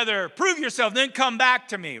act together. Prove yourself. Then come back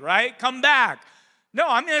to me, right? Come back. No,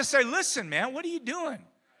 I'm going to say, listen, man, what are you doing?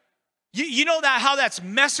 You know how that's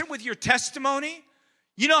messing with your testimony?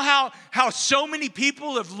 You know how so many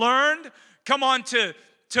people have learned, come on, to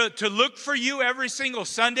look for you every single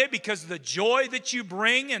Sunday because of the joy that you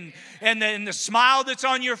bring and the smile that's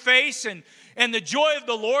on your face and the joy of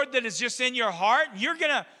the Lord that is just in your heart. You're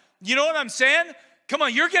going to, you know what I'm saying? Come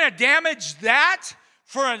on, you're going to damage that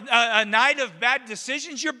for a night of bad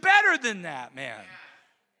decisions. You're better than that, man.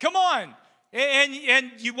 Come on.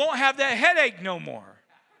 And you won't have that headache no more.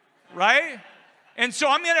 Right? And so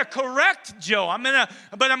I'm going to correct Joe.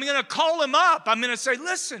 But I'm going to call him up. I'm going to say,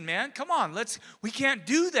 listen, man, come on. We can't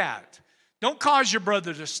do that. Don't cause your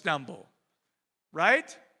brother to stumble.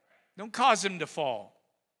 Right? Don't cause him to fall.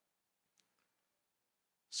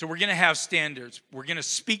 So we're going to have standards. We're going to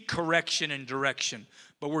speak correction and direction.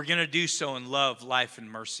 But we're going to do so in love, life, and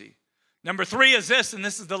mercy. Number 3 is this, and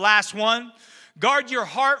this is the last one. Guard your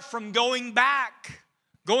heart from going back.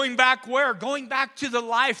 Going back where? Going back to the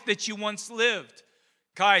life that you once lived.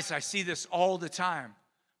 Guys, I see this all the time.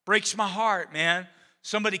 Breaks my heart, man.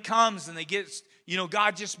 Somebody comes and they get,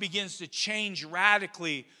 God just begins to change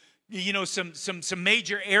radically, some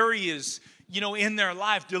major areas, in their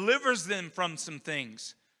life, delivers them from some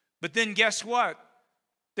things. But then guess what?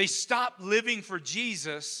 They stop living for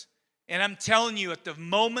Jesus. And I'm telling you, at the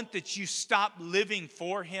moment that you stop living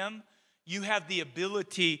for Him, you have the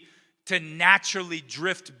ability to naturally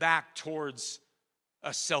drift back towards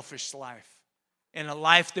a selfish life. And a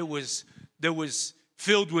life that was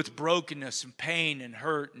filled with brokenness and pain and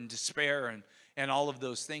hurt and despair and all of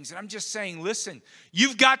those things. And I'm just saying, listen,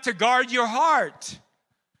 you've got to guard your heart.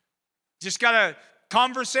 Just got a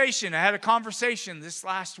conversation. I had a conversation this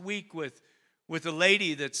last week with a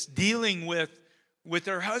lady that's dealing with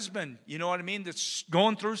her husband, you know what I mean, that's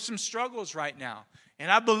going through some struggles right now.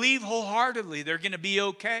 And I believe wholeheartedly they're going to be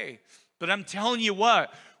okay. But I'm telling you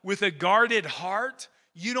what, with a guarded heart,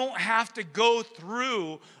 you don't have to go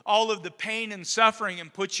through all of the pain and suffering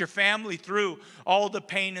and put your family through all the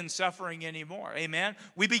pain and suffering anymore. Amen?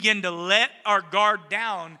 We begin to let our guard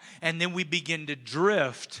down, and then we begin to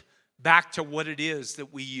drift back to what it is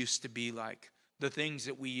that we used to be like, the things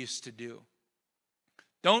that we used to do.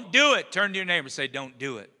 Don't do it. Turn to your neighbor and say, don't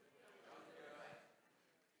do it.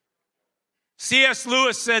 C.S.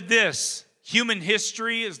 Lewis said this: human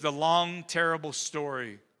history is the long, terrible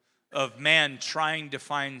story of man trying to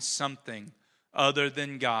find something other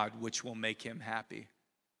than God which will make him happy.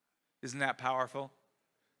 Isn't that powerful?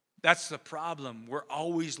 That's the problem. We're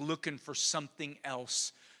always looking for something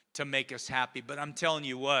else to make us happy. But I'm telling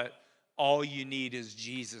you what, all you need is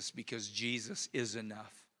Jesus, because Jesus is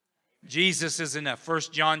enough. Jesus is enough. 1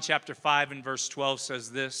 John chapter 5 and verse 12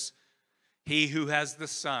 says this: he who has the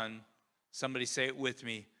Son, somebody say it with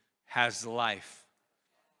me, has life.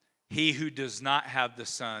 He who does not have the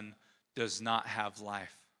Son does not have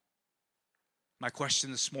life. My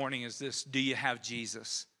question this morning is this: do you have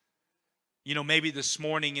Jesus? Maybe this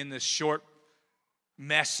morning in this short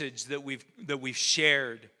message that we've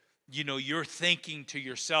shared, you're thinking to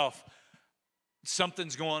yourself,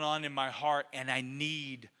 something's going on in my heart and I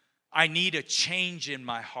need a change in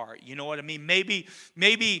my heart. You know what I mean? Maybe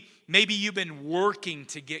you've been working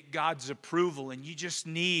to get God's approval and you just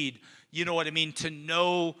need, to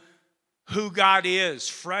know who God is,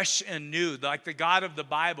 fresh and new, like the God of the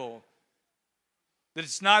Bible. That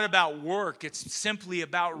it's not about work, it's simply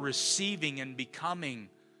about receiving and becoming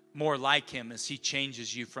more like Him as He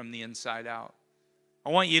changes you from the inside out. I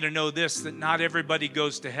want you to know this, that not everybody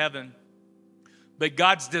goes to heaven. But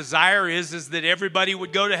God's desire is that everybody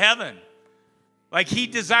would go to heaven. Like He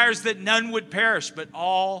desires that none would perish, but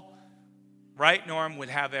all, right, Norm, would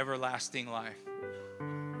have everlasting life.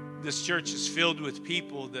 This church is filled with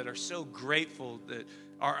people that are so grateful, that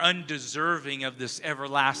are undeserving of this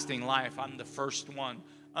everlasting life. I'm the first one,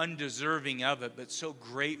 undeserving of it, but so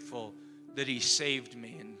grateful that He saved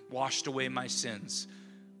me and washed away my sins,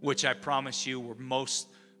 which I promise you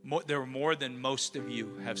there were more than most of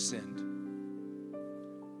you have sinned.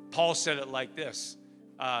 Paul said it like this.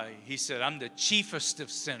 He said, I'm the chiefest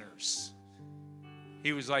of sinners.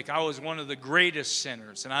 He was like, I was one of the greatest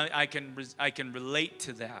sinners, and I can relate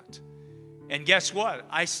to that. And guess what?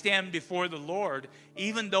 I stand before the Lord,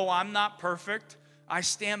 even though I'm not perfect, I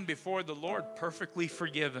stand before the Lord perfectly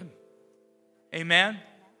forgiven. Amen?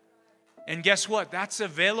 And guess what? That's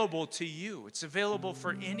available to you. It's available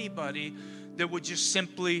for anybody that would just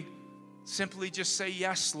simply just say,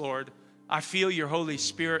 yes, Lord, I feel your Holy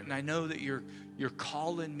Spirit, and I know that you're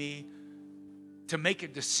calling me to make a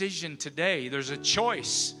decision today. There's a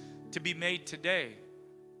choice to be made today.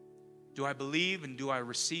 Do I believe and do I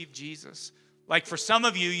receive Jesus? Like for some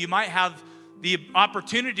of you, you might have the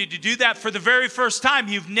opportunity to do that for the very first time.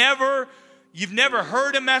 You've never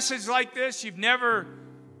heard a message like this. You never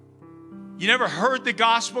heard the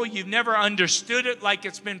gospel. You've never understood it like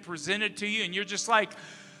it's been presented to you. And you're just like,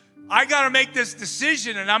 I got to make this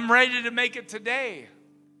decision and I'm ready to make it today.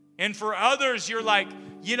 And for others, you're like,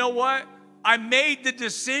 you know what? I made the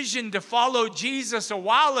decision to follow Jesus a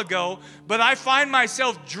while ago, but I find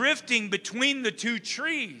myself drifting between the two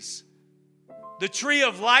trees. The tree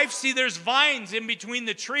of life, see, there's vines in between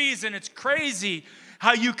the trees, and it's crazy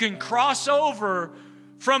how you can cross over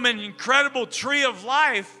from an incredible tree of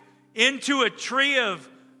life into a tree of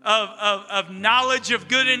knowledge of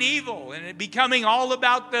good and evil, and it becoming all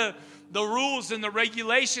about the rules and the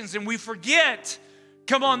regulations, and we forget,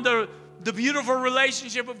 come on, the beautiful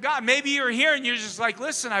relationship of God. Maybe you're here and you're just like,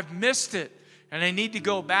 listen, I've missed it, and I need to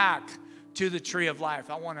go back to the tree of life.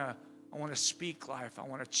 I want to speak life. I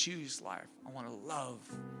want to choose life. I want to love.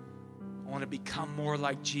 I I want to become more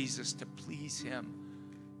like Jesus to please him.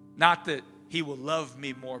 Not that he will love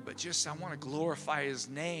me more, but just I want to glorify his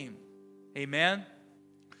name. Amen?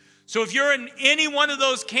 So if you're in any one of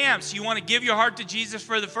those camps, you want to give your heart to Jesus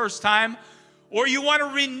for the first time, or you want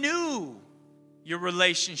to renew your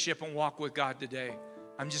relationship and walk with God today,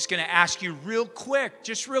 I'm just going to ask you real quick,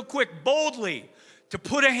 boldly, to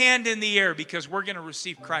put a hand in the air because we're going to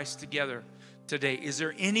receive Christ together today. Is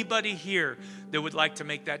there anybody here that would like to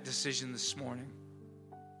make that decision this morning?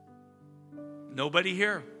 Nobody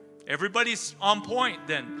here. Everybody's on point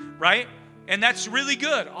then, right? And that's really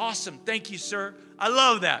good. Awesome. Thank you, sir. I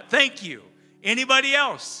love that. Thank you. Anybody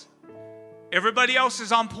else? Everybody else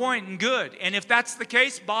is on point and good. And if that's the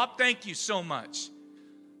case, Bob, thank you so much.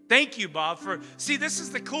 Thank you, Bob, see, this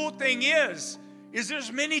is the cool thing is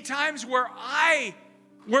there's many times where I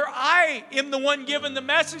am the one giving the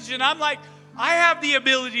message and I'm like, I have the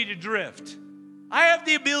ability to drift. I have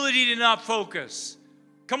the ability to not focus.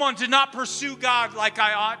 Come on, to not pursue God like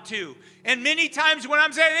I ought to. And many times when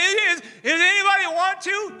I'm saying, does anybody want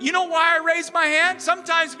to? You know why I raise my hand?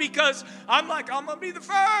 Sometimes because I'm like, I'm going to be the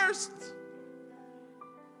first.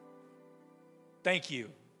 Thank you,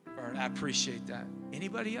 Vern. I appreciate that.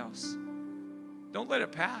 Anybody else? Don't let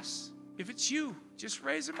it pass. If it's you, just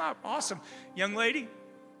raise them up. Awesome. Young lady,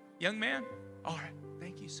 young man. All right.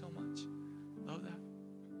 Thank you so much. Love that.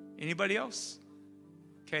 Anybody else?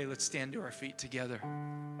 Okay, let's stand to our feet together.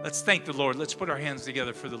 Let's thank the Lord. Let's put our hands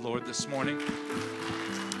together for the Lord this morning.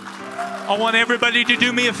 I want everybody to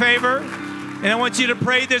do me a favor, and I want you to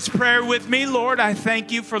pray this prayer with me. Lord, I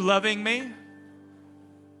thank you for loving me.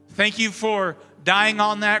 Thank you for dying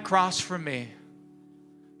on that cross for me.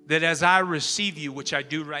 That as I receive you, which I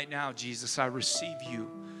do right now, Jesus, I receive you.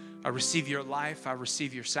 I receive your life. I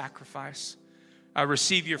receive your sacrifice. I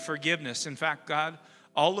receive your forgiveness. In fact, God,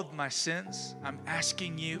 all of my sins, I'm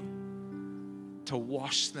asking you to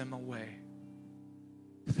wash them away.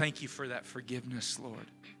 Thank you for that forgiveness, Lord.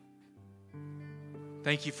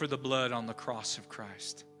 Thank you for the blood on the cross of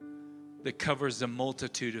Christ that covers the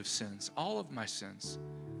multitude of sins, all of my sins.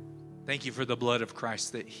 Thank you for the blood of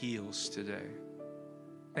Christ that heals today.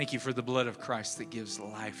 Thank you for the blood of Christ that gives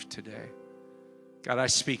life today. God, I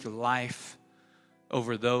speak life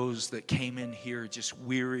over those that came in here just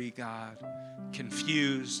weary, God,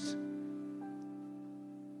 confused.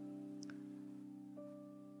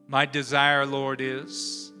 My desire, Lord,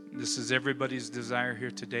 this is everybody's desire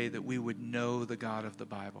here today, that we would know the God of the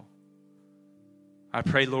Bible. I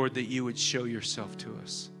pray, Lord, that you would show yourself to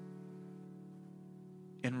us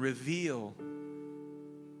and reveal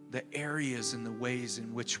the areas and the ways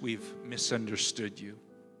in which we've misunderstood you.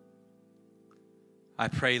 I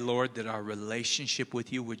pray, Lord, that our relationship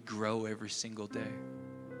with you would grow every single day.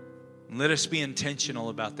 And let us be intentional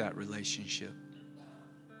about that relationship.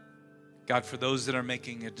 God, for those that are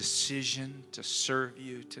making a decision to serve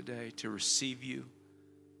you today, to receive you,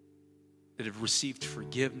 that have received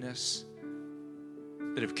forgiveness,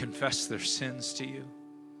 that have confessed their sins to you,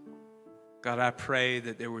 God, I pray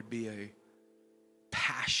that there would be a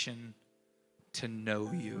passion to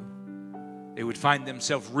know you. They would find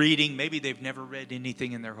themselves reading. Maybe they've never read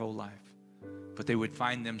anything in their whole life, but they would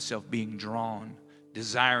find themselves being drawn,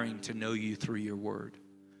 desiring to know you through your word.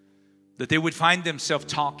 That they would find themselves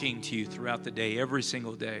talking to you throughout the day, every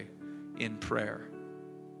single day, in prayer.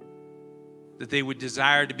 That they would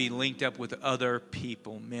desire to be linked up with other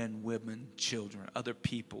people, men, women, children, other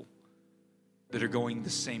people that are going the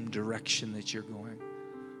same direction that you're going.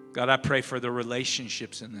 God, I pray for the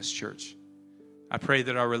relationships in this church. I pray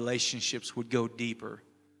that our relationships would go deeper.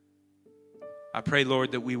 I pray,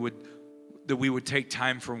 Lord, that we would take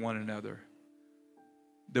time for one another,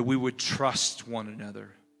 that we would trust one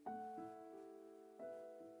another,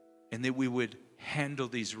 and that we would handle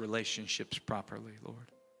these relationships properly,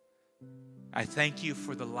 Lord. I thank you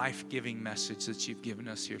for the life-giving message that you've given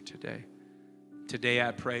us here today. Today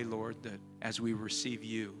I pray, Lord, that as we receive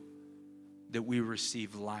you, that we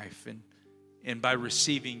receive life. And by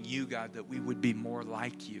receiving you, God, that we would be more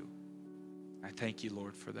like you. I thank you,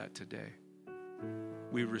 Lord, for that today.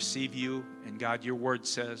 We receive you, and God, your word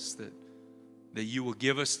says that you will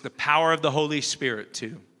give us the power of the Holy Spirit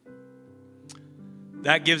too.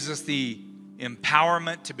 That gives us the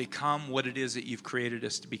empowerment to become what it is that you've created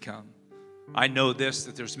us to become. I know this,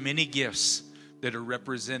 that there's many gifts that are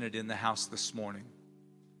represented in the house this morning.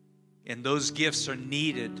 And those gifts are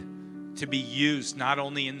needed to be used not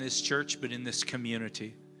only in this church, but in this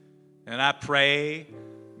community. And I pray,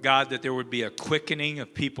 God, that there would be a quickening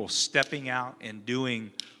of people stepping out and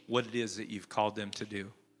doing what it is that you've called them to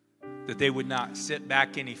do. That they would not sit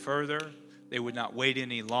back any further. They would not wait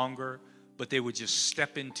any longer, but they would just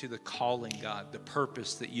step into the calling, God, the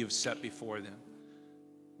purpose that you have set before them.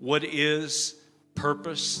 What is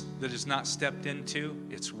purpose that is not stepped into?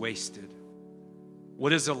 It's wasted.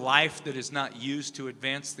 What is a life that is not used to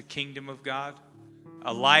advance the kingdom of God?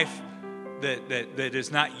 A life that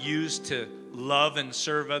is not used to love and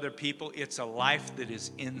serve other people? It's a life that is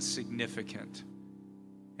insignificant.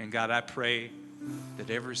 And God, I pray that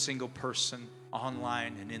every single person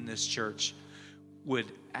online and in this church would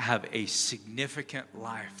have a significant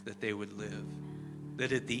life that they would live.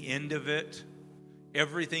 That at the end of it,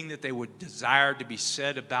 everything that they would desire to be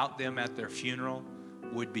said about them at their funeral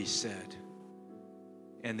would be said.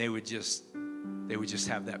 And they would just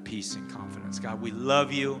have that peace and confidence. God, we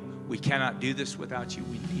love you. We cannot do this without you.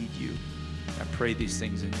 We need you. I pray these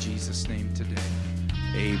things in Jesus' name today.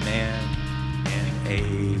 Amen and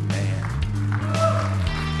amen.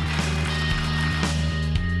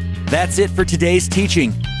 That's it for today's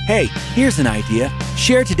teaching. Hey, here's an idea.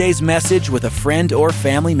 Share today's message with a friend or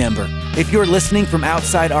family member. If you're listening from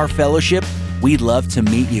outside our fellowship, we'd love to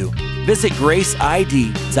meet you. Visit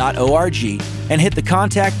graceid.org and hit the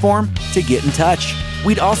contact form to get in touch.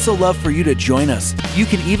 We'd also love for you to join us. You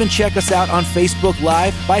can even check us out on Facebook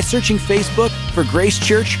Live by searching Facebook for Grace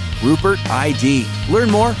Church Rupert ID. Learn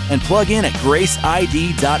more and plug in at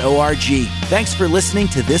graceid.org. Thanks for listening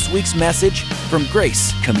to this week's message from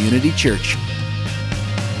Grace Community Church.